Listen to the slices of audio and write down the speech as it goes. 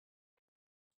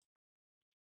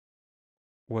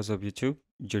What's up YouTube?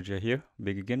 Jorza here,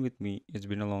 back again with me. It's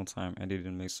been a long time I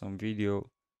didn't make some video.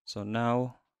 So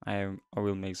now I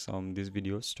will make some this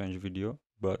video, strange video.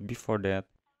 But before that,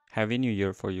 happy new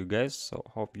year for you guys. So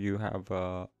hope you have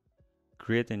a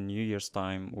great and New Year's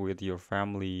time with your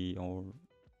family or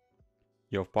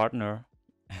your partner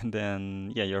and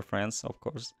then yeah, your friends of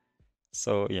course.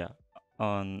 So yeah,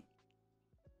 on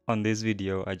on this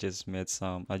video I just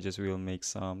will make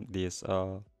some this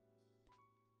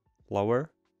flower,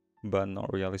 but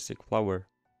not realistic flower.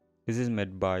 This is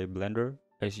made by Blender,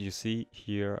 as you see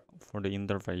here for the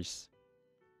interface.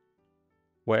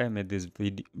 Why I made this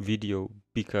video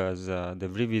because the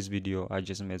previous video I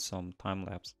just made some time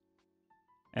lapse,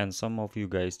 and some of you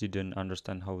guys didn't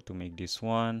understand how to make this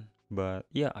one, but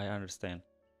yeah, I understand,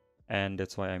 and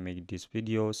that's why I make this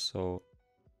video. So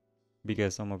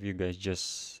because some of you guys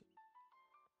just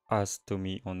asked to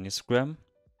me on Instagram,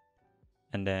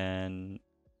 and then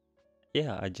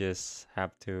yeah, I just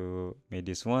have to make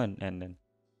this one, and then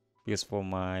because for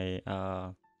my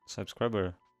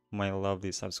subscriber, my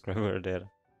lovely subscriber there.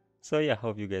 So yeah,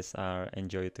 hope you guys are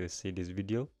enjoy to see this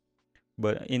video.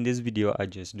 But in this video I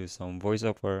just do some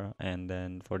voiceover, and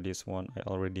then for this one I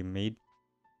already made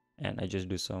and I just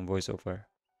do some voiceover,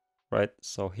 right?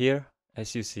 So here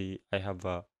as you see I have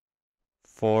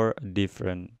four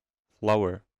different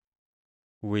flower,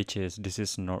 which is this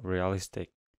is not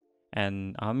realistic,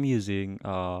 and I'm using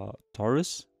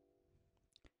Taurus,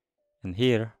 and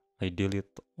here I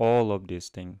delete all of this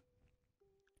thing.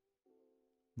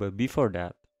 But before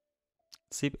that,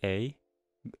 Shift A,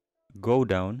 go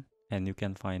down, and you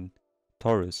can find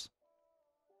Taurus.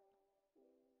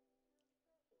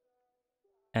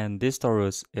 And this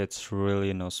Taurus, it's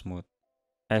really no smooth.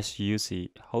 As you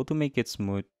see, how to make it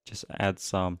smooth, just add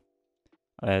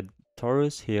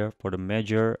Taurus here for the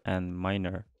major and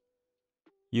minor,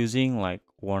 using like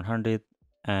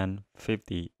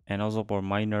 150, and also for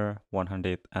minor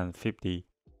 150.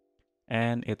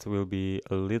 And it will be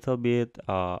a little bit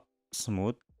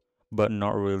smooth, but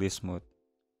not really smooth.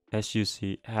 As you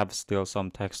see, have still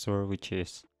some texture, which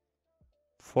is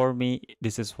for me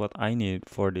this is what I need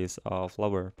for this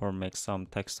flower, for make some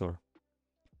texture.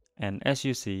 And as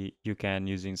you see, you can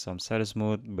using some shadow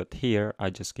smooth, but here I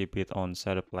just keep it on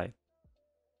shadow light.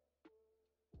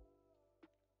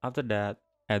 After that,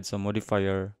 add some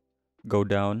modifier, go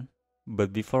down,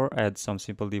 but before add some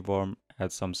simple deform,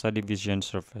 add some subdivision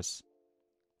surface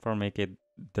for make it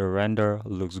the render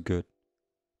looks good.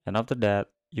 And after that,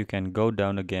 you can go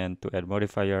down again to add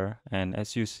modifier, and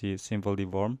as you see, simple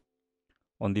deform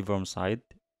on deform side,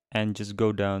 and just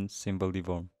go down simple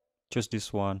deform. Just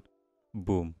this one,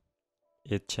 boom,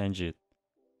 it changed it.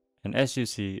 And as you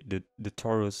see, the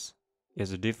torus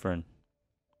is different.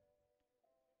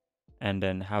 And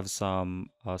then have some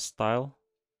style,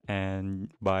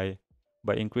 and by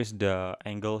increase the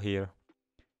angle here,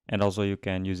 and also you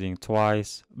can using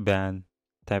twice, bend,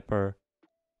 taper,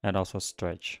 and also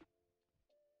stretch.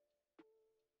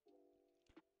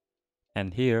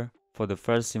 And here for the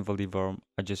first simple deform,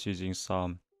 I'm just using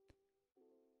some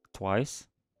twice,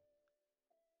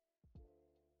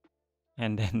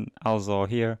 and then also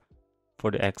here for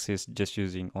the axis, just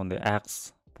using on the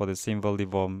X. For the simple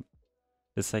deform,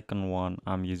 the second one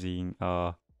I'm using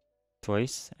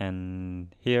twice,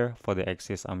 and here for the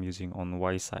axis I'm using on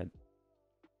Y side.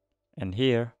 And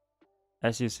here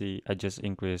as you see, I just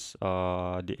increase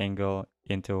the angle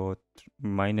into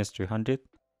minus 300,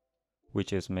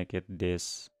 which is make it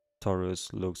this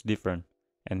torus looks different.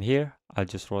 And here I'll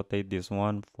just rotate this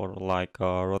one for like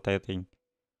rotating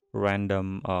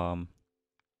random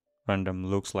random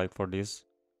looks like for this.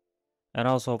 And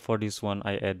also for this one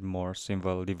I add more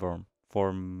simple deform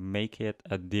for make it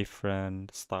a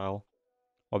different style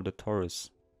of the torus.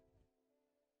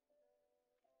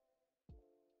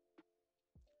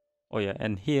 Oh yeah,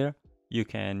 and here you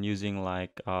can using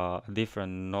like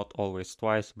different, not always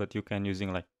twice, but you can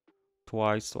using like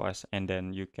twice, and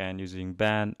then you can using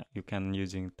band, you can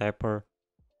using taper,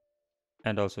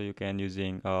 and also you can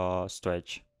using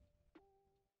stretch.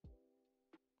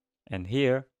 And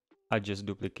here I just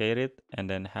duplicate it and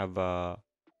then have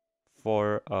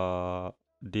four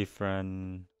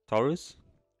different torus,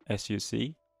 as you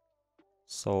see.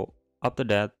 So after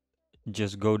that,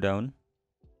 just go down,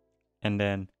 and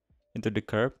then into the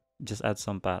curve, just add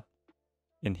some path.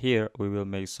 In here we will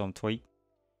make some tweak,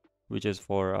 which is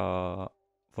for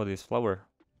this flower.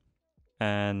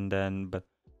 And then but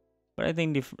I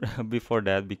think before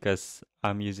that, because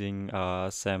I'm using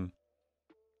same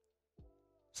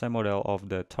model of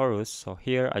the torus, so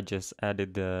here I just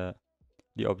added the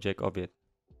object of it.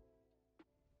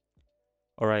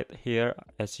 Alright, here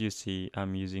as you see,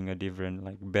 I'm using a different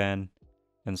like bend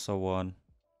and so on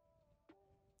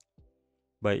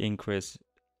by increase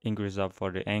up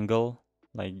for the angle,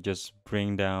 like just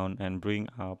bring down and bring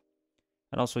up,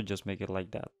 and also just make it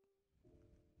like that.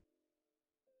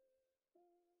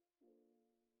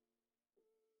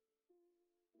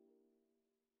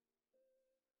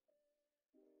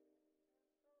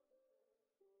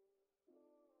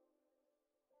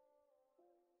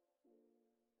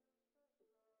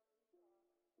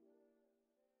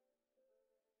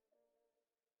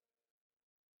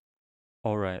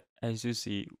 Alright, as you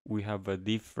see, we have a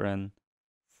different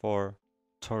for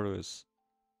torus.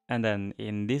 And then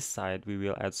in this side, we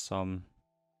will add some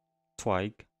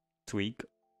tweak,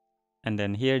 and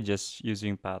then here just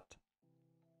using path.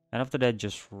 And after that,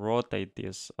 just rotate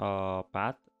this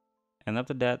path. And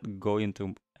after that, go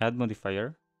into add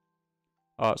modifier.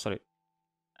 Oh, sorry,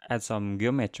 add some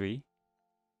geometry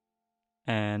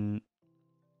and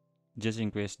just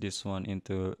increase this one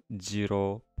into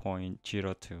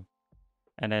 0.02.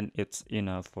 And then it's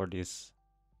enough for this.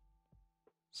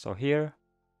 So here,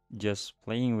 just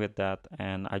playing with that,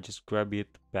 and I just grab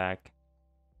it back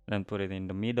and put it in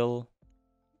the middle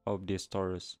of this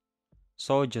torus.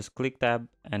 So just click tab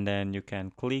and then you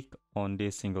can click on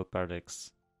this single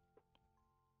vertex.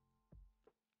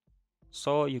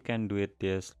 So you can do it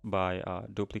this by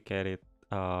duplicate it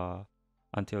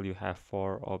until you have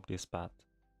 4 of this path.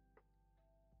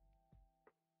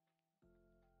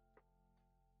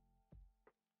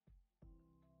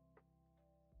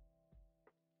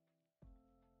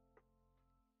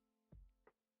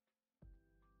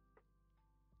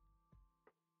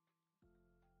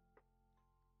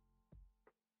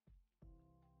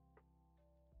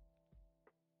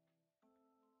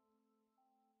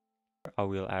 I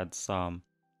will add some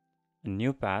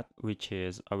new path, which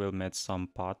is I will make some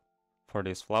pot for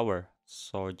this flower.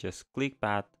 So just click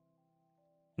path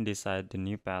and decide the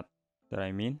new path that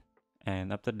I mean.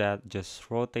 And after that, just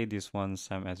rotate this one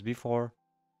same as before.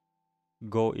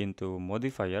 Go into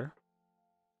modifier.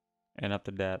 And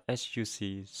after that, as you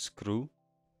see, screw.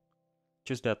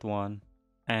 Choose that one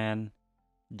and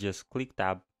just click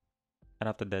tab. And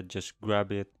after that, just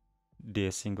grab it,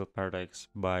 the single vertex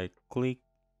by click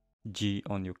G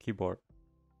on your keyboard.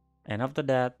 And after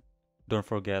that, don't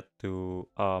forget to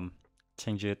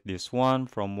change it this one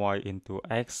from Y into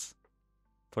X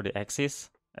for the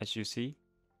axis, as you see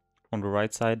on the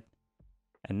right side.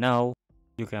 And now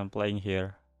you can play in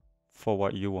here for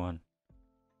what you want.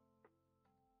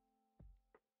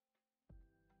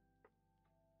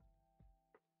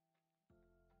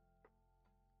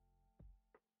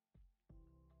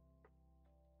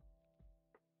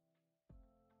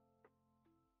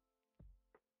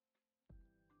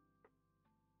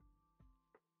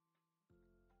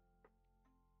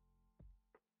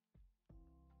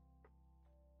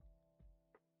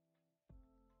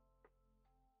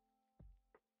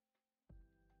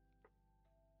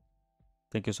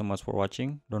 Thank you so much for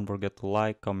watching. Don't forget to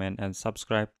like, comment, and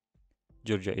subscribe.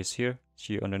 Jorza is here.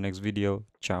 See you on the next video.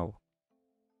 Ciao.